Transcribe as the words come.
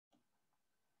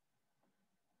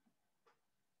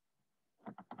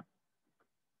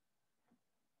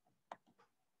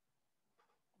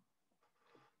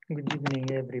Good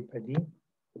evening, everybody.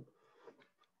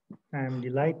 I'm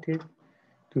delighted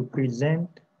to present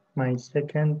my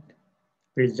second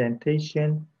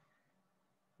presentation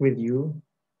with you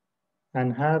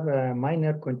and have a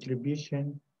minor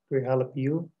contribution to help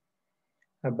you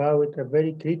about a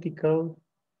very critical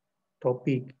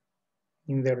topic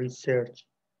in the research,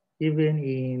 even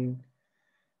in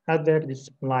other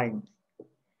disciplines,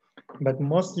 but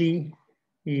mostly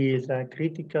is a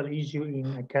critical issue in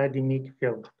academic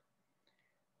field,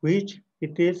 which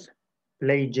it is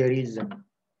plagiarism.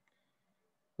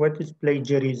 What is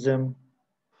plagiarism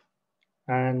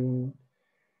and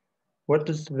what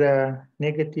is the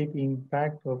negative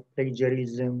impact of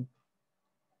plagiarism?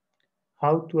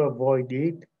 How to avoid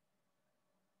it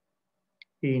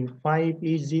in 5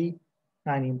 easy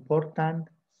and important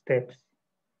steps.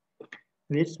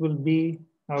 This will be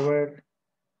our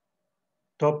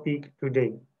topic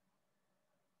today.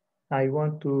 I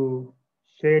want to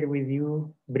share with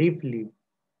you briefly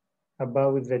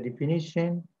about the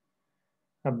definition,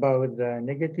 about the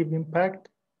negative impact,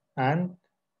 and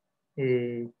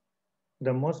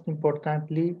the most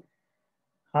importantly,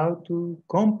 how to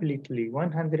completely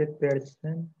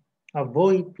 100%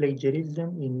 avoid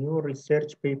plagiarism in your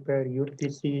research paper, your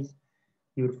thesis,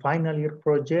 your final year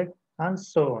project, and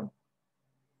so on.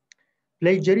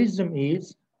 Plagiarism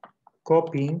is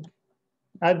copying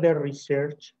other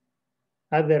research,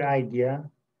 other idea,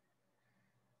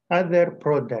 other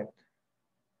product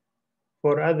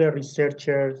for other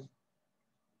researchers,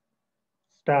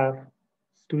 staff,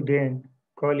 student,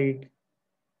 colleague,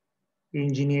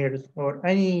 engineers, or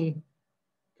any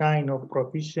kind of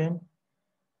profession,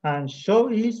 and show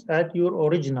it at your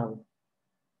original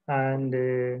and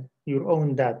your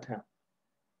own data.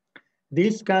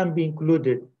 This can be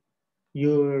included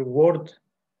your word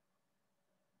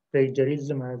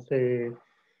plagiarism as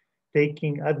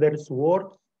taking others'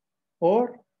 words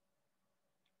or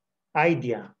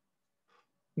idea.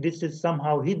 This is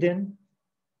somehow hidden,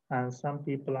 and some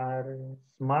people are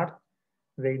smart.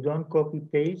 They don't copy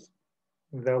paste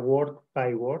the word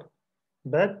by word,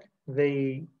 but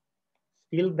they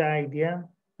steal the idea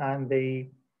and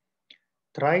they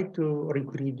try to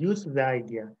reproduce the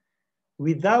idea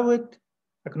without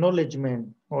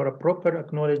acknowledgement or a proper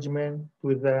acknowledgement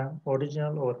to the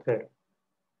original author.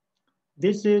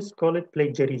 This is called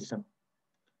plagiarism.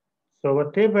 So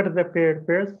whatever the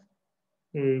purpose,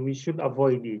 we should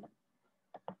avoid it.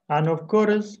 And of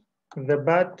course, the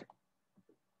bad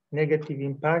negative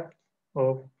impact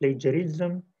of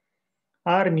plagiarism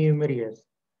are numerous.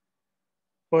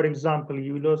 For example,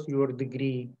 you lose your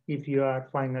degree if you are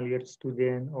final year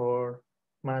student or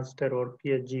master or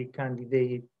PhD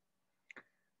candidate,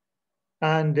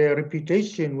 and the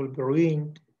reputation will be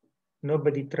ruined.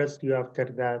 Nobody trusts you after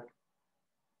that.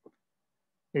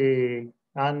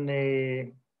 And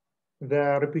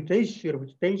the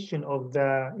reputation of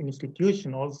the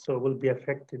institution also will be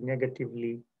affected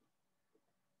negatively.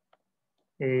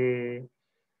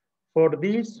 For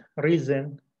this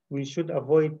reason, we should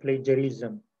avoid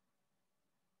plagiarism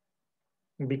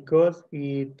because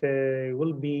it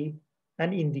will be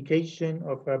an indication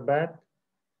of a bad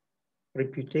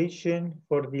reputation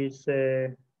for this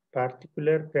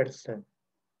particular person.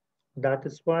 That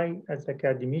is why, as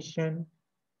academicians,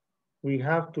 we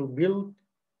have to build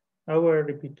our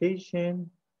reputation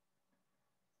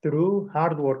through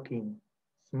hardworking,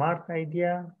 smart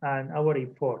idea, and our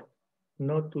effort,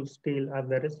 not to steal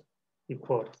others'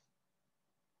 efforts.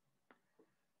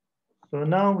 So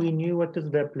now we knew what is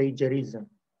the plagiarism,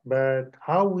 but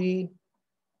how we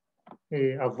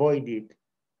avoid it,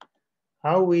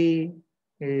 how we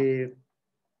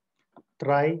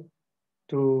try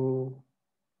to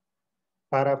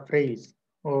paraphrase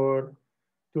or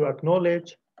to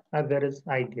acknowledge others'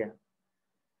 idea.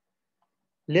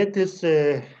 Let us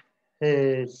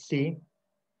see.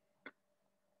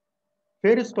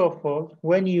 First of all,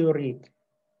 when you read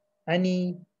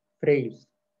any phrase,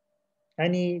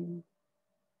 any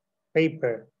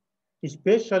paper,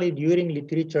 especially during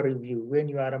literature review, when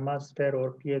you are a master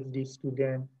or PhD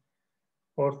student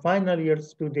or final year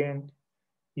student,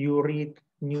 you read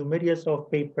numerous of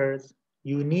papers,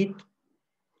 you need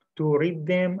to read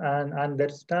them and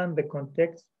understand the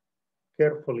context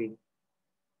carefully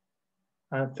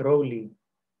and thoroughly.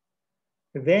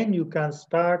 Then you can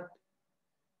start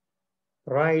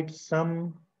write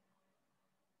some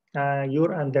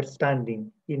your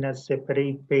understanding in a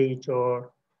separate page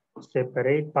or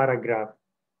separate paragraph.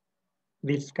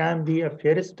 This can be a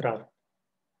first draft.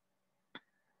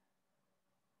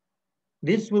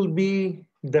 This will be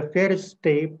the first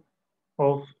step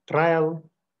of trial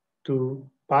to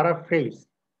paraphrase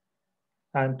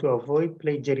and to avoid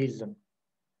plagiarism.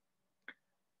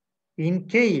 In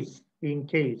case,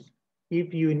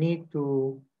 if you need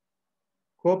to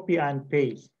copy and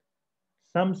paste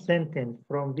some sentence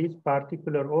from this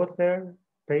particular author,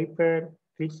 paper,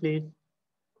 thesis,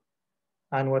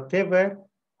 and whatever,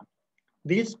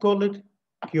 this call it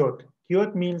quote.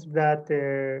 Quote means that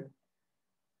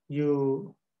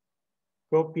you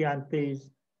copy and paste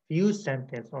few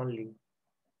sentences only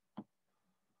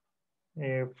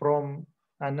from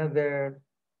another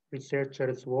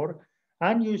researcher's work,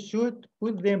 and you should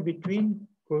put them between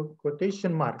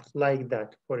quotation marks like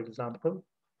that, for example.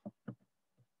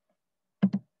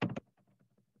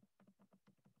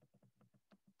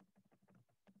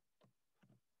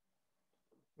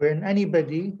 When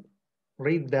anybody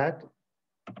read that,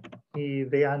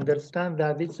 they understand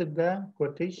that this is the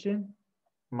quotation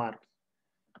marks.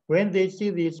 When they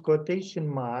see this quotation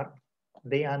mark,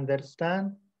 they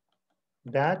understand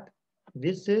that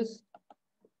this is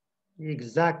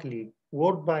exactly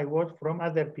word by word from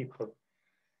other people.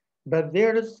 But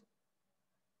there's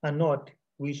a note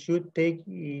we should take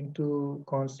into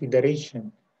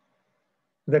consideration.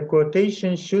 The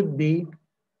quotation should be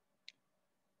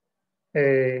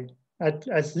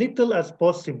as little as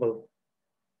possible,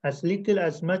 as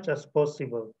much as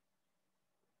possible.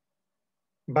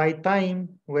 By time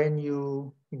when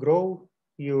you grow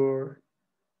your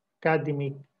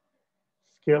academic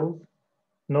skills,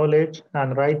 knowledge,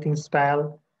 and writing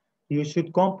style, you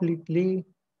should completely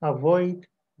avoid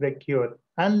the cure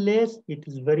unless it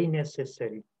is very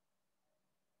necessary.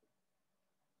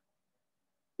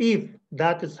 If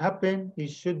that has happened, it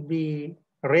should be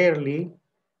rarely,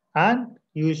 and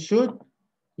you should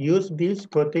use this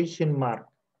quotation mark,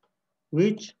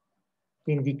 which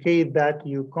indicate that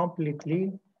you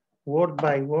completely, word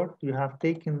by word, you have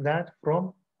taken that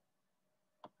from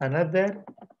another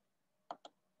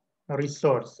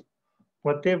resource,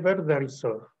 whatever the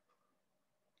resource.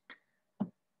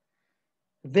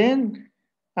 Then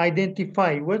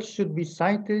identify what should be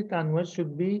cited and what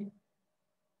should be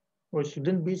or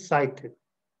shouldn't be cited.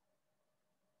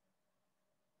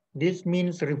 This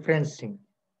means referencing.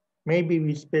 Maybe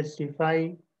we specify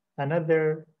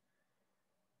another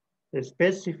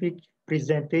specific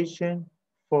presentation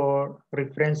for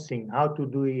referencing, how to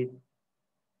do it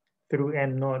through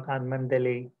EndNote and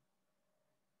Mendeley.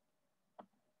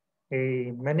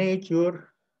 Manage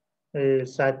your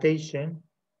citation,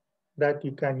 that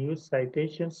you can use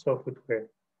citation software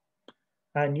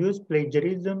and use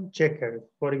plagiarism checkers,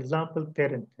 for example,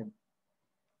 Tarantin.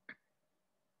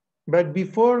 But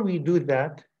before we do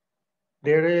that,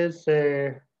 there is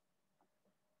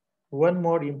one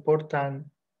more important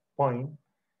point,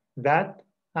 that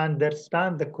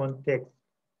understand the context.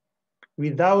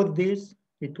 Without this,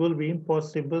 it will be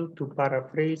impossible to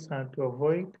paraphrase and to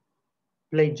avoid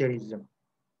plagiarism.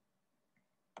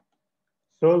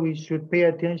 So we should pay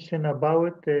attention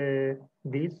about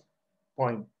this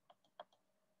point.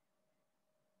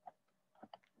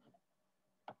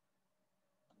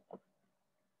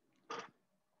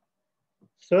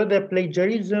 So the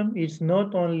plagiarism is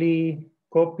not only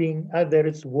copying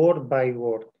others word by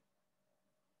word.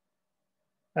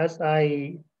 As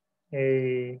I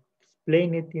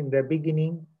explained it in the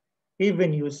beginning,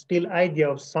 even you steal idea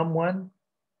of someone,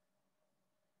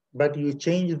 but you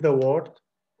change the word,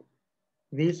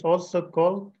 this is also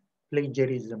called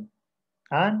plagiarism.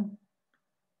 And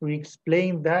we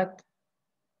explain that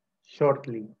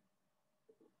shortly.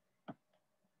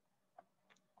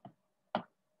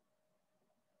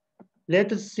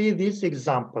 Let us see this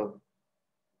example.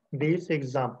 This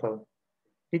example.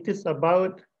 It is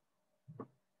about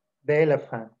the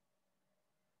elephant.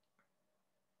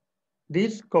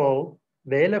 This call,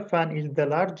 the elephant is the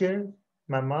largest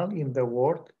mammal in the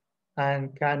world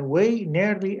and can weigh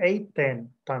nearly 8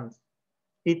 tons.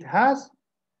 It has,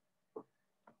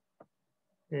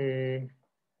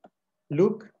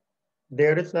 look,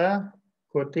 there is a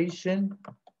quotation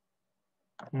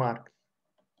mark.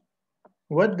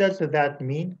 What does that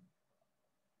mean?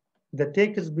 The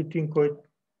text between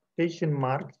quotation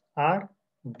marks are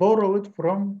borrowed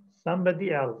from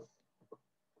somebody else.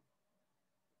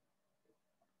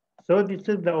 So this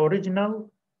is the original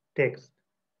text.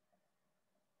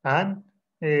 And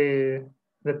the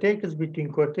text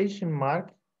between quotation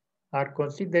marks are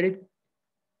considered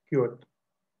quote.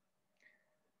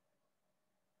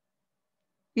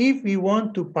 If we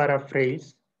want to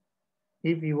paraphrase,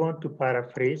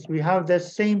 we have the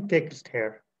same text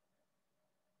here.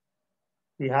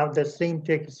 We have the same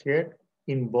text here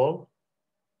in bold.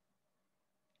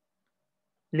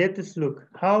 Let us look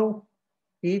how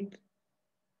it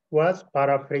was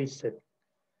paraphrased.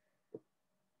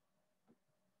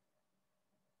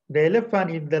 The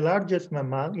elephant is the largest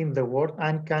mammal in the world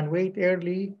and can weigh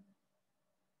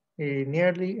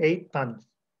nearly 8 tons.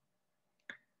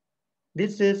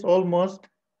 This is almost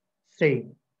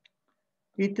same.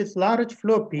 Its large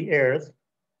floppy ears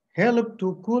help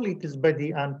to cool its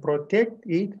body and protect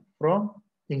it from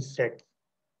insects.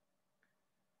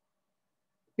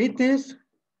 It is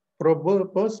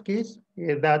proboscis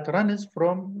that runs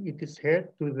from its head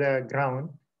to the ground,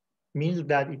 means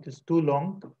that it is too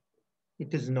long,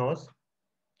 its nose,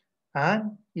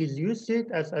 and is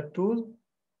used as a tool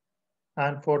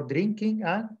and for drinking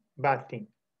and bathing.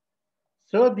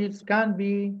 So this can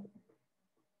be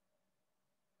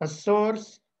a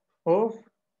source of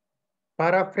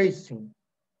paraphrasing,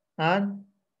 and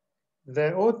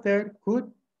the author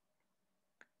could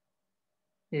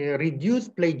reduce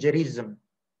plagiarism.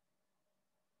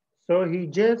 So he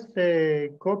just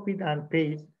copied and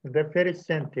pasted the first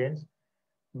sentence,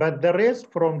 but the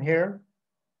rest from here,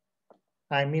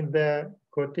 I mean the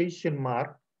quotation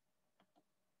mark,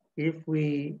 if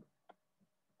we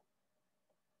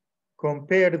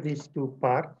compare these two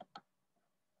parts,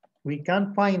 we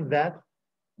can find that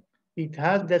it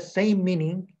has the same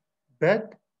meaning,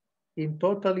 but in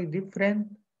totally different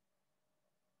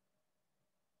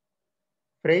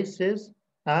phrases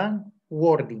and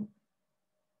wording.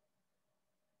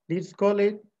 Let's call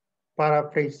it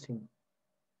paraphrasing.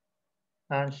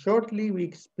 And shortly we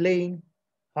explain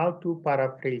how to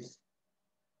paraphrase.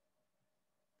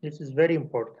 This is very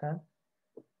important,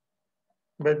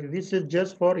 but this is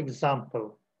just for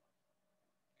example.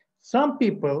 Some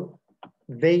people,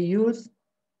 they use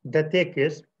the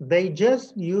text, they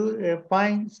just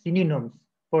find synonyms.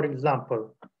 For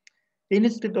example,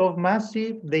 instead of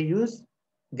massive, they use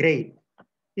great.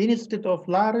 Instead of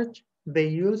large, they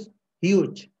use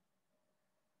huge,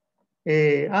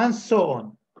 and so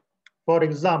on. For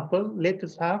example, let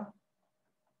us have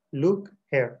look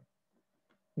here.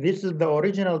 This is the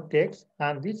original text,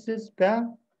 and this is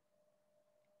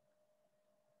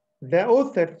the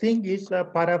author thing is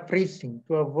paraphrasing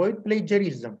to avoid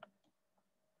plagiarism.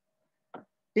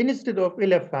 Instead of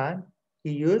elephant,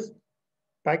 he used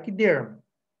pachyderm.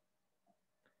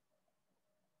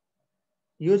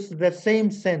 Use the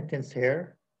same sentence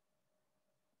here.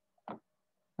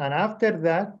 And after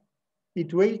that,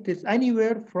 its weight is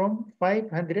anywhere from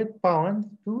 500 pounds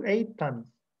to 8 tons.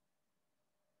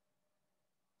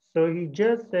 So he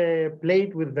just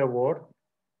played with the word.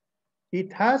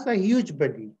 It has a huge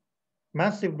body.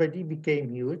 Massive body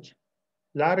became huge.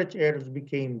 Large ears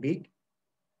became big.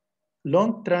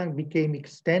 Long trunk became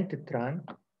extended trunk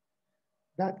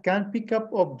that can pick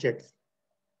up objects.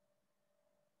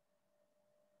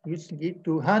 Using it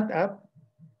to hand up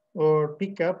or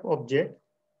pick up objects.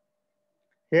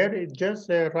 Here it just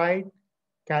right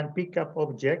can pick up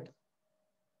objects.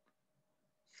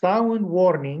 Sound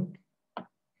warning,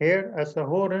 here as a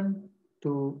horn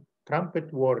to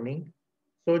trumpet warning.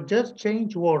 So just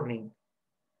change warning.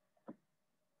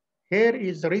 Here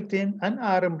is written, an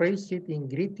arm raised in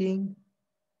greeting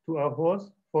to a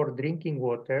host for drinking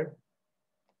water.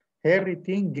 Here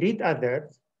written, greet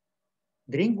others,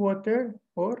 drink water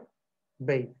or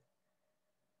bathe.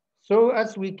 So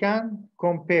as we can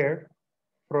compare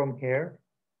from here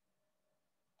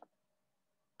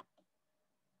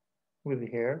with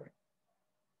here,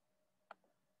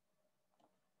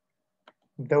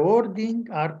 the wording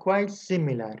are quite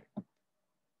similar.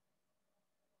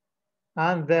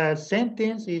 And the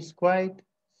sentence is quite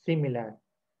similar.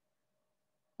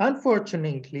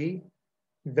 Unfortunately,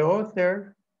 the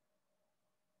author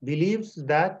believes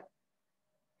that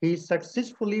he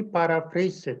successfully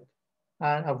paraphrased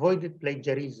and avoided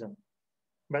plagiarism.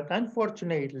 But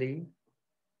unfortunately,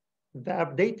 the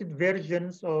updated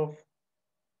versions of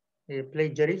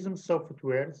plagiarism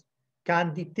softwares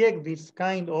can detect this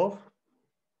kind of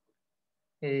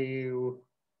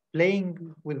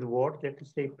playing with words, let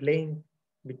us say playing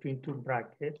between two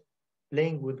brackets,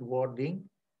 playing with wording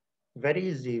very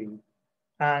easily.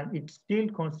 And it's still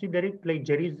considered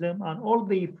plagiarism, and all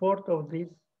the effort of this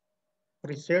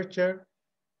researcher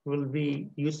will be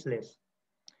useless.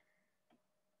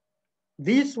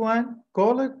 This one,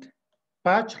 call it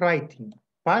patchwriting.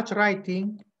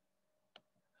 Patchwriting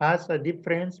has a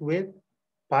difference with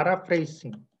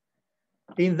paraphrasing.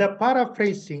 In the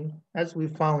paraphrasing, as we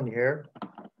found here,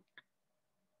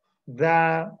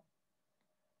 the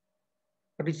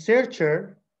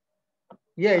researcher,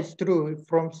 yeah, it's true,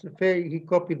 he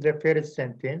copied the first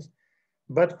sentence,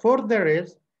 but for the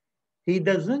rest, he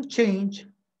doesn't change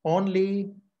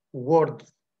only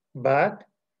words, but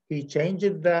he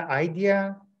changes the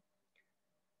idea,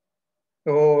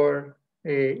 or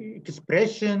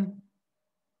expression.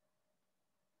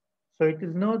 So it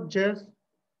is not just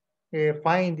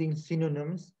finding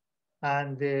synonyms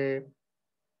and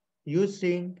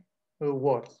using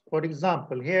words. For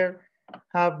example, here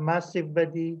have massive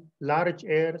body, large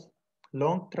ears,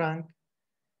 long trunk.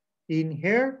 In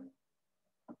here,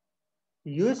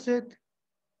 use it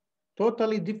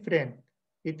totally different.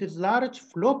 It is large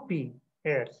floppy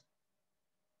ears,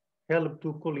 help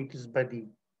to cool its body.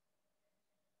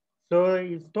 So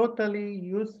it's totally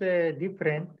use a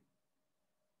different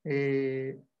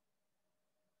uh,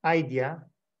 idea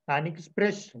and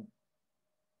expression.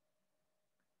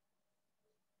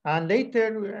 And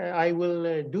later I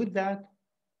will do that,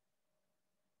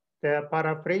 the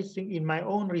paraphrasing in my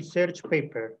own research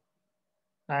paper.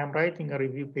 I am writing a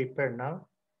review paper now.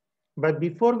 But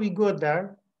before we go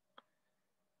there,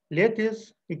 let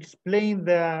us explain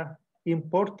the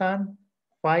important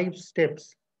 5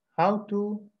 steps, how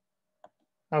to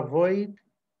avoid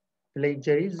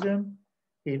plagiarism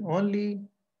in only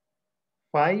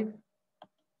 5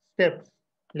 steps.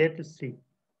 Let us see.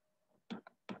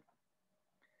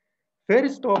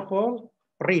 First of all,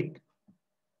 read.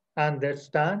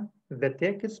 Understand the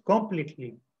text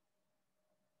completely.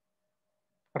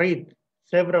 Read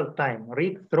several times.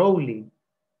 Read thoroughly.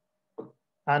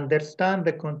 Understand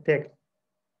the context.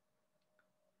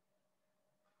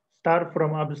 Start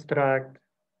from abstract.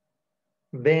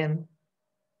 Then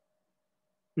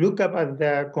look up at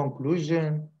the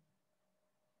conclusion.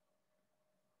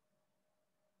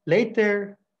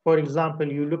 Later, for example,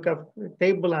 you look up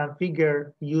table and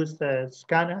figure, use the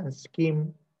scan and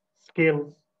skim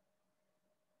skills.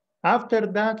 After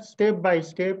that, step by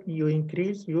step, you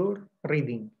increase your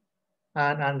reading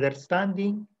and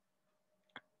understanding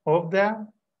of the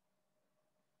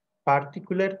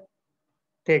particular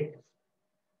text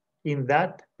in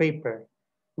that paper.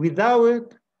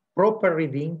 Without proper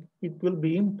reading, it will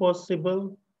be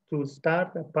impossible to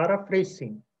start a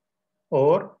paraphrasing.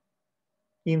 Or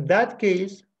in that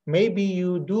case, maybe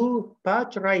you do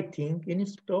patchwriting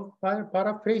instead of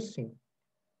paraphrasing.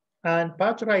 And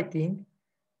patchwriting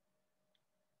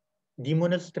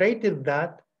demonstrated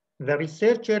that the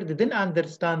researcher didn't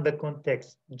understand the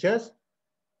context, just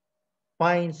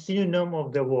find synonym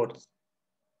of the words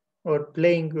or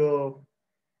playing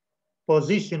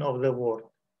position of the word.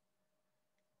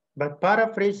 But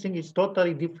paraphrasing is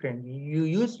totally different. You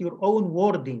use your own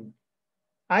wording,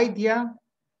 idea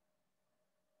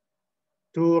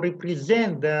to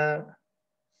represent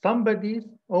somebody's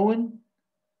own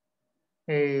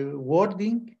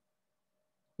wording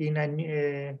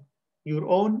in your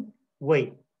own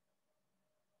way.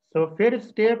 So first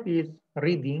step is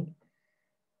reading.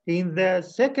 In the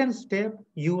second step,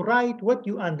 you write what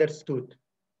you understood.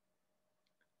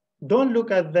 Don't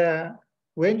look at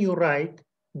when you write,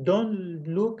 don't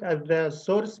look at the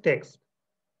source text.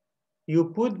 You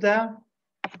put the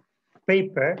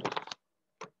paper,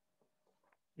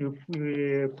 you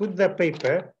put the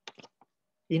paper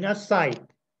in a side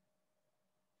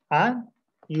and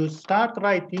you start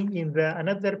writing in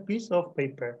another piece of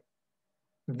paper.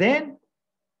 Then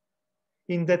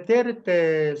in the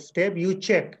third step, you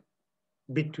check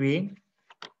between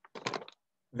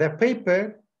the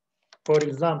paper. For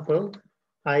example,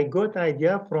 I got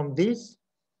idea from this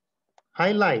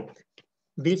highlight,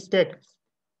 this text,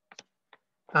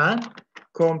 and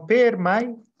compare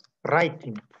my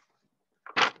writing,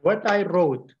 what I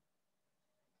wrote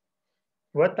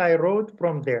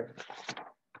from there.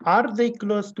 Are they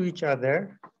close to each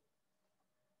other?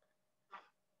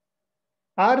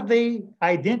 Are they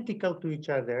identical to each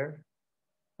other?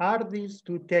 Are these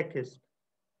two texts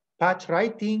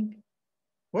patchwriting?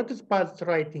 What does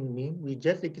patchwriting mean? We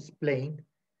just explained.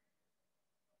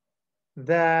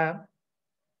 The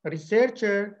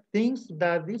researcher thinks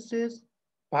that this is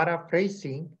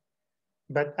paraphrasing,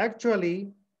 but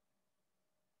actually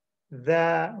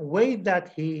the way that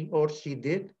he or she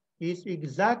did is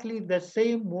exactly the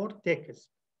same word text.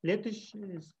 Let us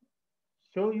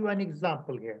show you an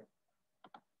example here.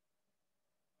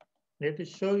 Let us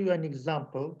show you an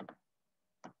example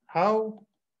how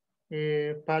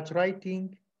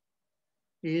patchwriting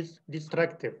is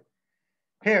destructive.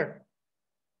 Here,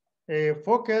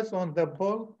 focus on the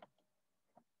bold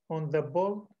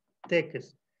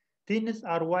text. Teens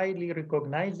are widely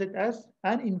recognized as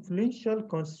an influential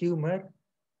consumer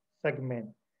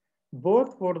segment,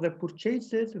 both for the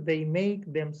purchases they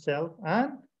make themselves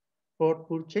and for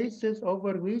purchases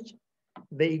over which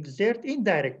they exert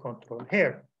indirect control.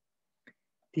 Here,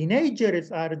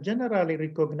 teenagers are generally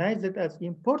recognized as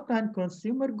important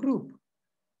consumer group,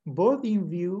 both in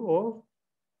view of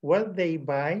what they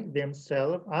buy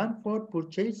themselves and for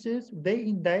purchases they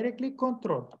indirectly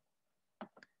control.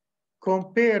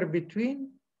 Compare between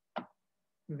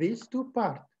these two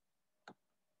parts.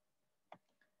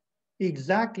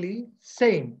 Exactly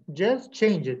same, just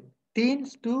change it.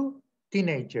 Teens to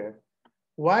teenager.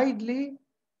 Widely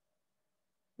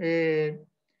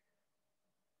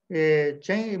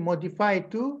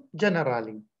modified to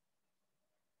generally.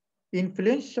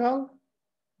 Influential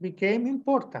became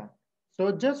important.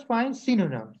 So just find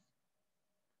synonyms.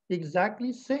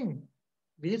 Exactly same.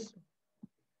 This,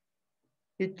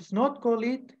 it's not call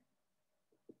it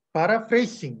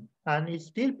paraphrasing and it's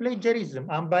still plagiarism.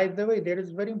 And by the way, there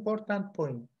is very important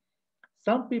point.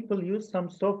 Some people use some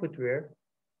software.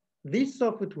 This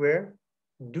software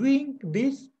doing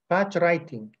this patch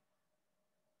writing.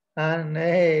 And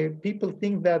people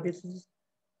think that this is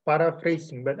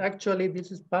paraphrasing, but actually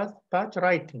this is patch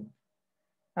writing.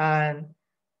 And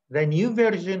the new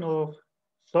version of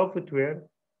software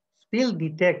still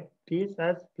detect this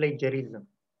as plagiarism.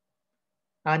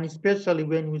 And especially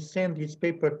when we send this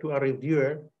paper to a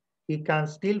reviewer, he can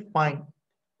still find.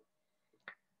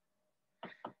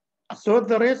 So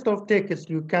the rest of text,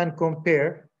 you can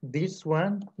compare this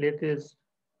one. Let us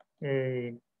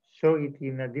show it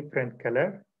in a different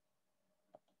color.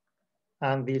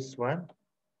 And this one.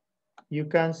 You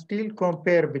can still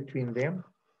compare between them.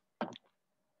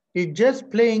 It's just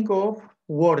playing of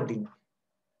wording.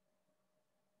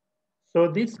 So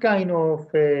this kind of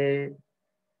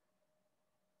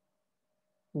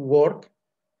work,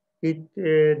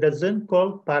 it doesn't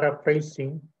call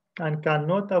paraphrasing and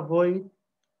cannot avoid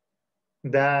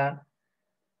the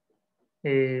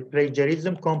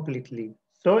plagiarism completely.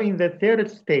 So in the third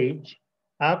stage,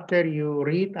 after you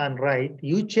read and write,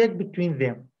 you check between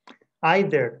them,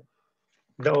 either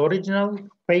the original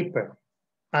paper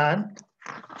and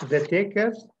the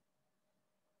text.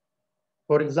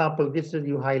 For example, this is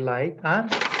you highlight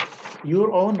and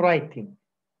your own writing.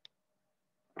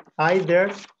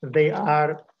 Either they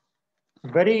are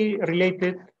very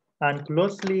related and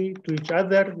closely to each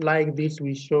other like this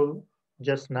we show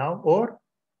just now, or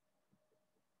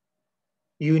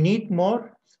you need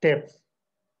more steps,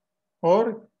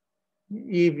 or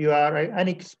if you are an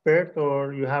expert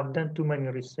or you have done too many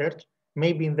research,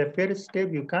 maybe in the first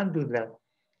step you can't do that.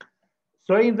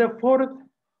 So in the fourth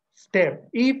step,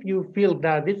 if you feel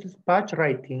that this is patch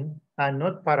writing and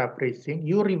not paraphrasing,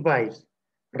 you revise,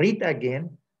 read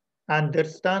again,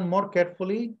 understand more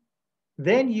carefully,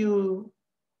 then you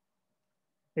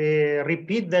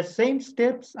repeat the same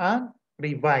steps and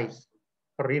revise,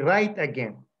 rewrite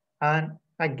again, and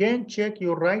again check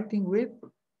your writing with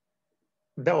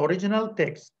the original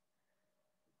text.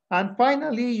 And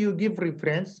finally, you give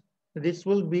reference. This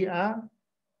will be a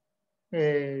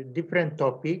different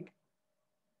topic,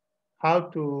 how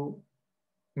to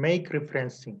make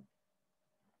referencing.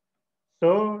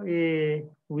 So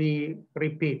we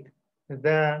repeat,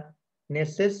 the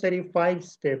necessary 5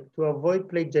 steps to avoid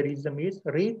plagiarism is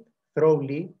read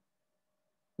thoroughly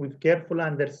with careful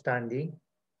understanding,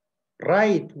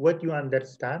 write what you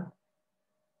understand.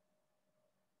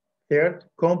 Third,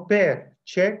 compare,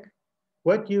 check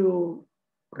what you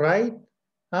write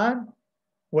and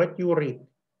what you read.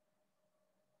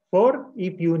 Fourth,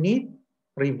 if you need,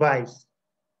 revise.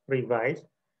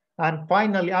 And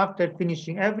finally, after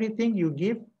finishing everything, you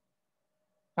give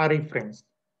a reference.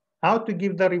 How to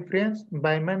give the reference?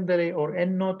 By Mendeley or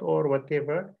EndNote or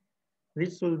whatever.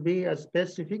 This will be a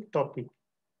specific topic.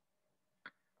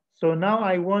 So now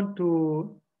I want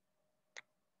to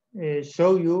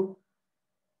show you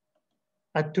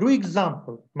a true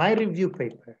example, my review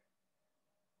paper.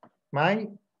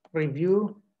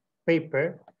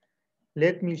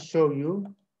 Let me show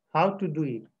you how to do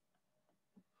it.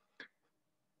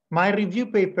 My review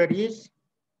paper is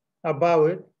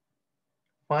about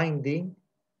finding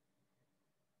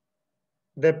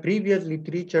the previous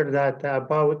literature data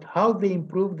about how they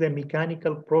improve the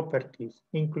mechanical properties,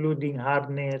 including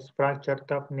hardness, fracture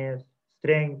toughness,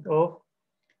 strength of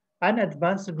an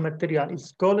advanced material.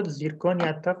 It's called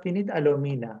zirconia toughened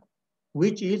alumina,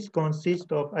 which is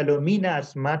consists of alumina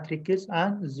as matrix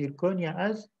and zirconia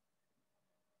as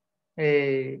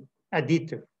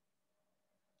additive.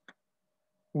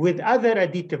 With other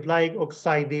additive like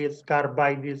oxides,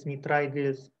 carbides,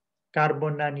 nitrides,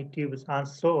 carbon nanotubes, and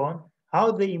so on,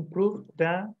 how they improve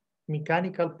the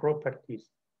mechanical properties.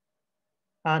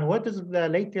 And what is the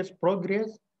latest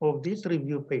progress of this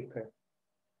review paper?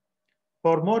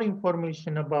 For more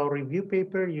information about review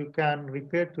paper, you can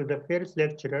refer to the first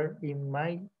lecturer in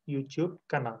my YouTube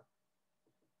channel.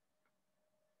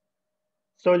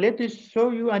 So let us show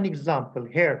you an example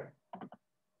here.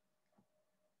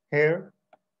 here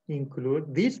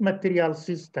include this material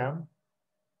system,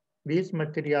 which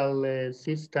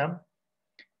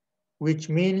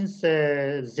means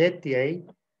ZTA,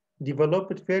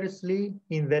 developed firstly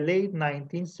in the late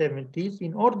 1970s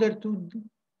in order to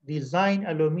design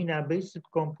alumina-based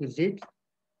composites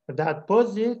that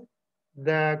possess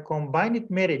the combined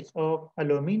merits of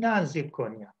alumina and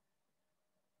zirconia.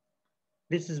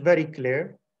 This is very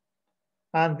clear.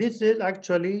 And this is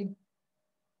actually,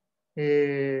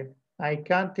 I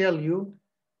can tell you,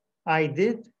 I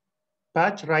did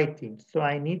patch writing, so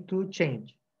I need to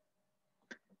change.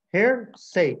 Here,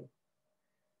 say,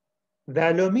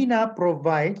 the alumina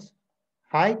provides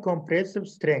high compressive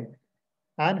strength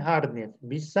and hardness.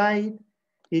 Besides,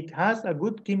 it has a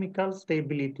good chemical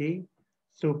stability,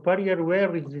 superior wear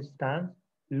resistance,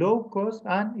 low cost,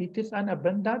 and it is an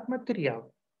abundant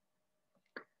material.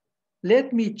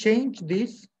 Let me change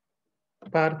this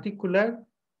particular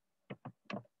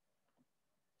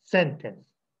sentence.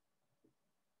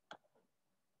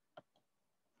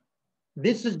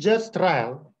 This is just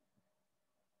trial.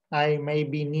 I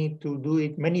maybe need to do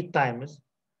it many times.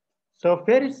 So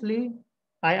firstly,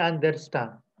 I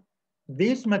understand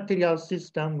this material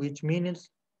system, which means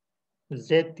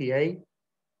ZTA,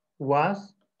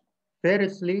 was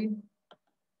firstly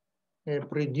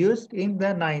produced in the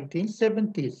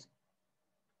 1970s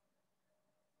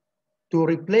to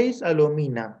replace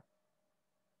alumina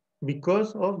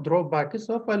because of drawbacks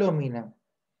of alumina.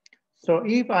 So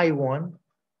if I want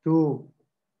to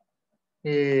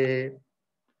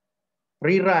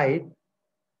rewrite,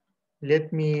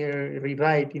 let me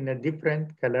rewrite in a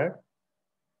different color.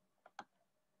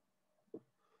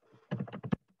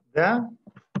 The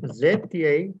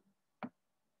ZTA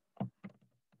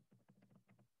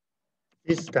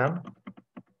system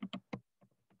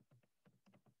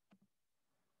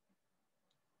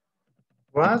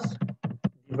was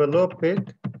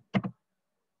developed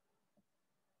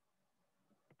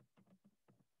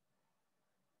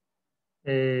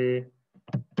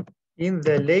in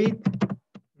the late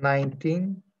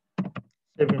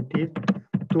 1970s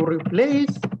to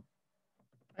replace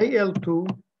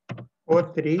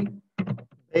Al2O3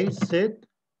 based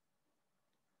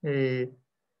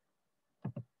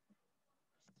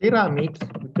ceramics,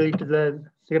 because it is a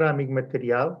ceramic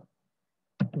material,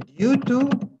 due to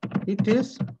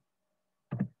its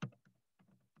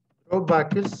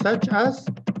drawbacks such as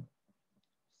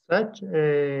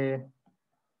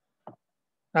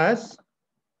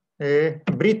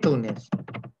brittleness.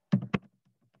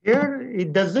 Here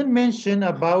it doesn't mention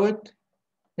about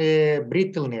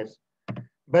brittleness,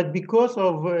 but because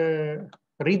of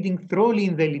reading thoroughly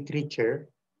in the literature,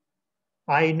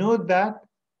 I know that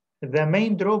the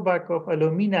main drawback of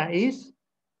alumina is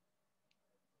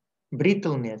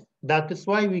brittleness. That is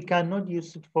why we cannot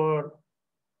use it for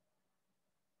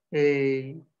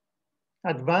a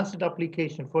advanced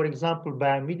application, for example,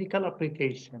 biomedical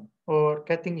application or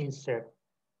cutting insert.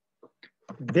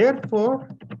 Therefore,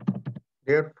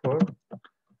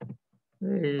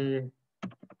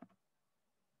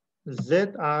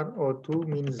 ZrO2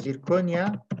 means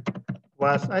zirconia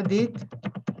was added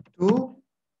to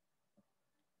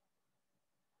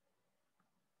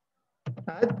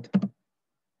add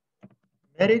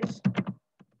merits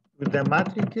to the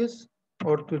matrices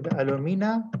or to the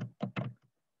alumina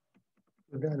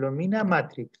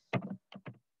matrix.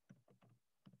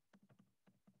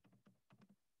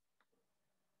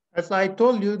 As I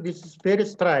told you, this is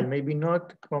first trial, maybe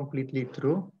not completely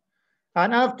true.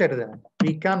 And after that,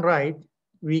 we can write,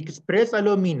 we express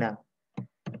alumina.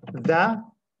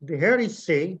 Here is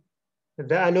say,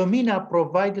 the alumina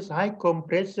provides high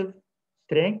compressive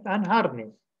strength and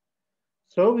hardness.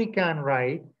 So we can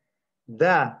write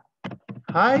the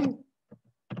high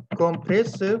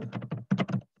compressive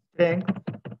strength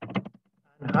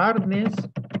and hardness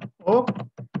of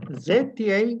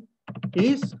ZTA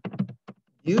is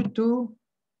due to,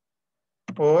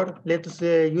 or let's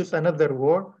use another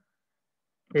word,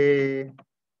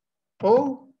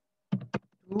 O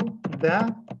to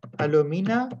the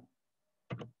alumina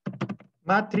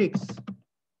matrix.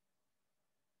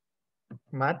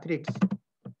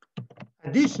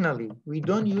 Additionally, we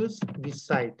don't use this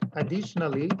side.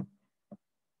 Additionally,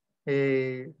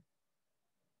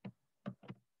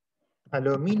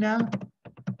 alumina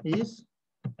is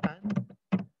an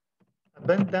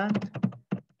abundant.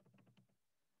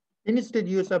 Instead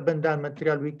use abundant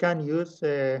material, we can use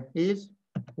is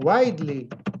widely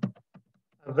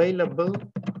available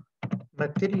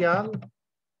material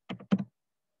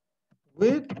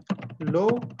with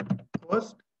low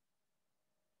cost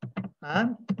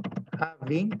and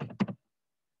having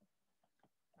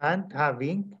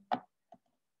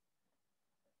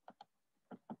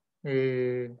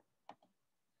here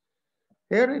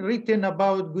written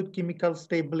about good chemical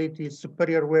stability,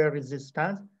 superior wear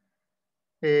resistance,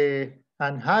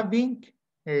 and having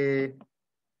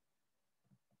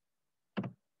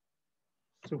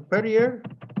superior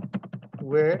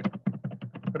wear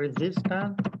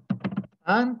resistance,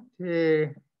 and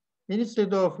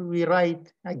instead of we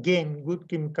write again good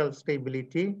chemical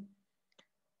stability,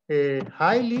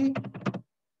 highly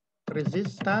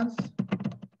resistance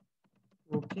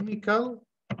to chemical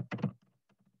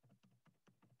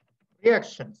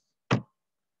reactions.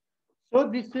 So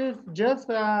this is just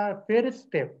a first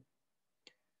step.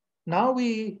 Now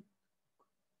we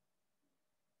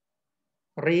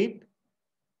read,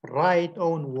 write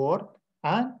own word,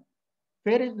 and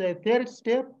the third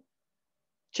step,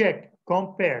 check,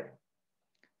 compare.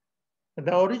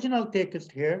 The original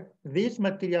text here, this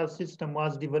material system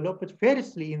was developed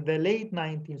firstly in the late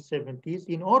 1970s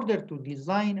in order to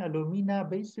design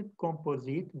alumina-based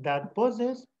composite that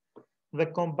possess the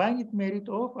combined merit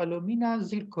of alumina and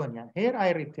zirconia. Here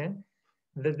I written,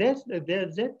 the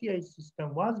ZTI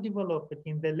system was developed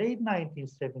in the late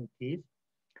 1970s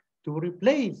to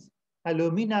replace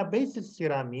alumina-based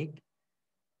ceramic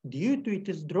due to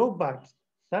its drawbacks,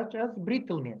 such as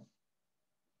brittleness.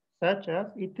 Let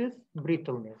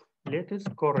us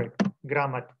correct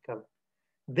grammatical.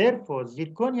 Therefore,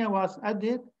 zirconia was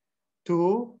added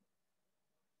to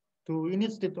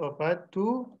instead of that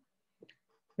to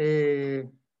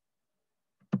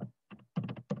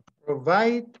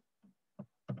provide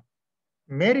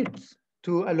merits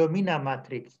to alumina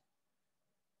matrix.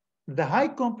 The high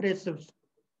compressive,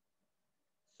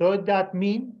 so that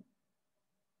means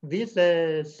this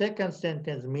second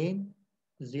sentence means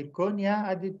zirconia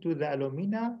added to the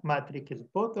alumina matrix,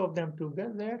 both of them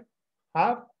together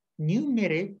have new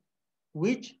merit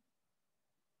which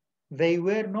they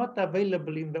were not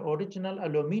available in the original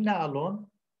alumina alone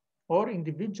or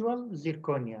individual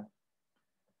zirconia.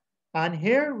 And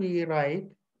here we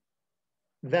write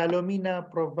the alumina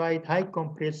provide high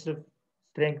compressive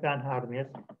strength and hardness.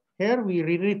 Here we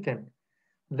rewritten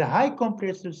the high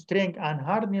compressive strength and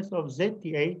hardness of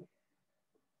ZTA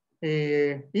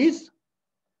is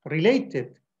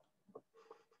related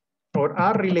or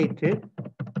are related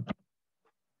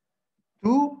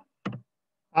to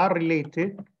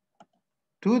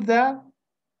the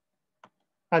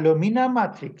alumina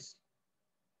matrix.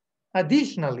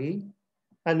 Additionally,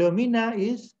 alumina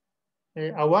is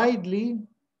a widely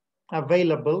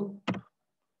available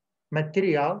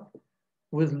material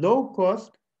with low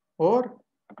cost, or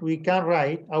we can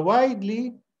write a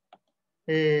widely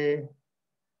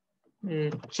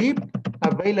cheap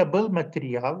available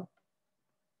material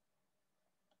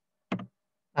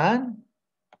and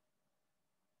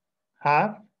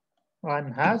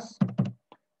has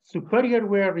superior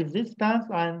wear resistance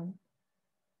and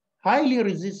highly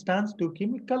resistance to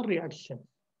chemical reactions.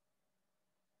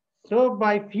 So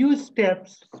by few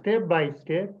steps, step by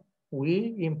step,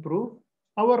 we improve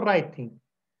our writing.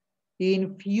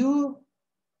 In few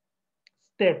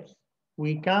steps,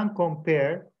 we can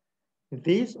compare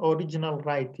this original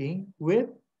writing with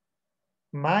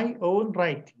my own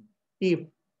writing. If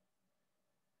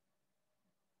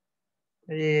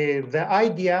the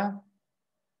idea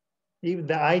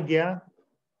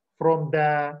from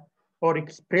the or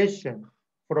expression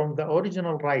from the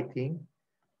original writing,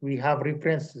 we have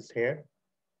references here,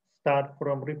 start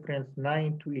from reference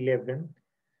 9 to 11.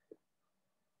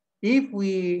 If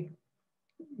we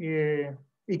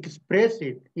express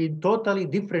it in totally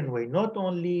different way, not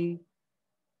only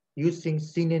using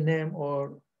synonym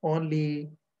or only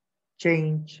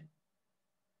change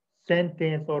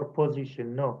sentence or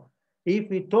position, no.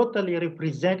 If we totally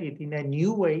represent it in a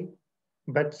new way,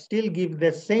 but still give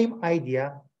the same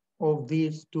idea of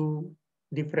these two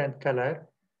different colors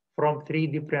from three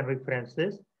different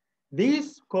references,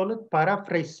 this called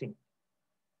paraphrasing.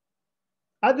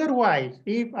 Otherwise,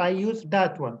 if I use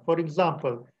that one, for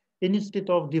example, instead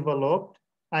of developed,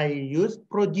 I use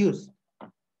produced.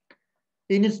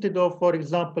 Instead of, for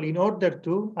example, in order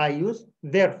to, I use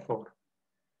therefore.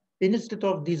 Instead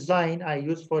of design, I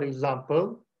use, for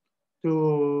example,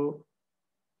 to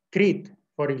create,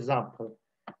 for example.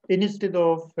 Instead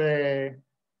of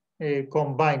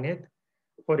combine it,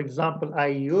 for example, I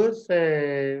use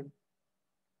a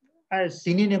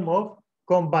synonym of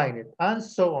combine it, and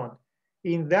so on.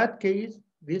 In that case,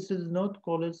 this is not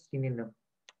called synonym.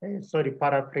 Sorry,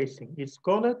 paraphrasing. It's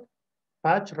called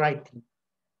patchwriting,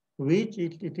 which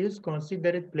it is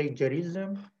considered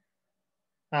plagiarism,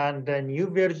 and the new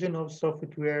version of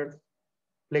software,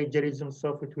 plagiarism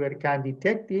software can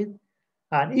detect it.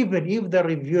 And even if the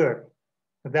reviewer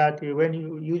that when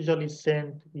you usually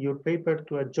send your paper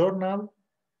to a journal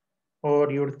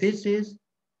or your thesis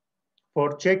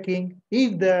for checking,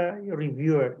 if the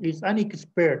reviewer is an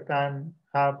expert and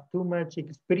have too much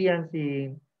experience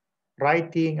in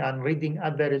writing and reading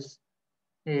others'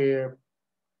 uh,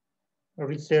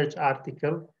 research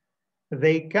article,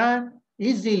 they can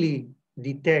easily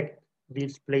detect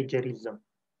this plagiarism.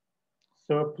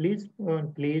 So please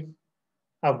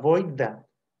avoid that.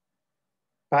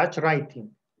 Patch writing.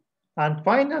 And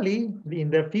finally, in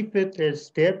the fifth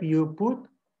step, you put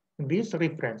this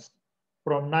reference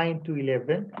from 9 to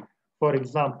 11. For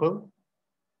example,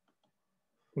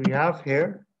 we have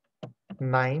here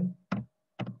 9.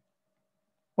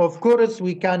 Of course,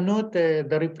 we cannot, the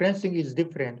referencing is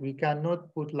different. We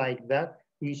cannot put like that.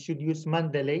 We should use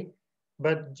Mendeley,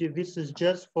 but this is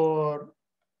just for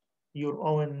your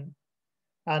own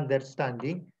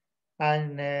understanding.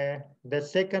 And the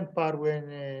second part,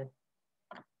 when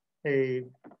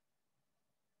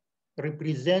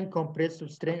represent compressive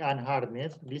strength and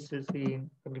hardness, this is in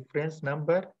reference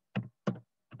number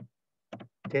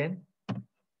 10.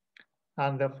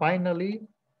 And finally,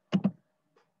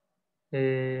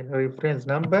 reference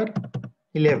number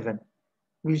 11.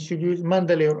 We should use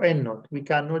Mendeley or EndNote. We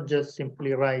cannot just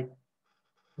simply write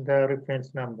the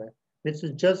reference number. This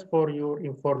is just for your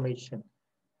information.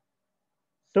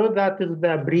 So that is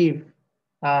the brief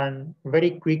and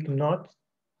very quick notes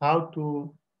how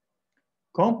to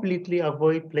completely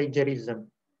avoid plagiarism.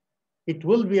 It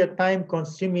will be a time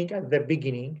consuming at the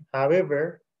beginning.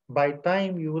 However, by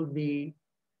time you will be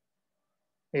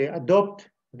adopt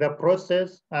the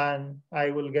process, and I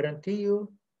will guarantee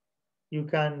you, you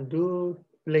can do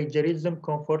plagiarism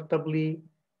comfortably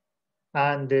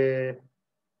and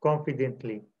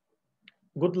confidently.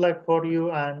 Good luck for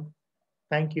you, and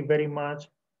thank you very much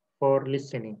for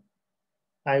listening.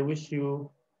 I wish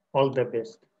you all the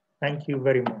best. Thank you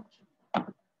very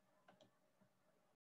much.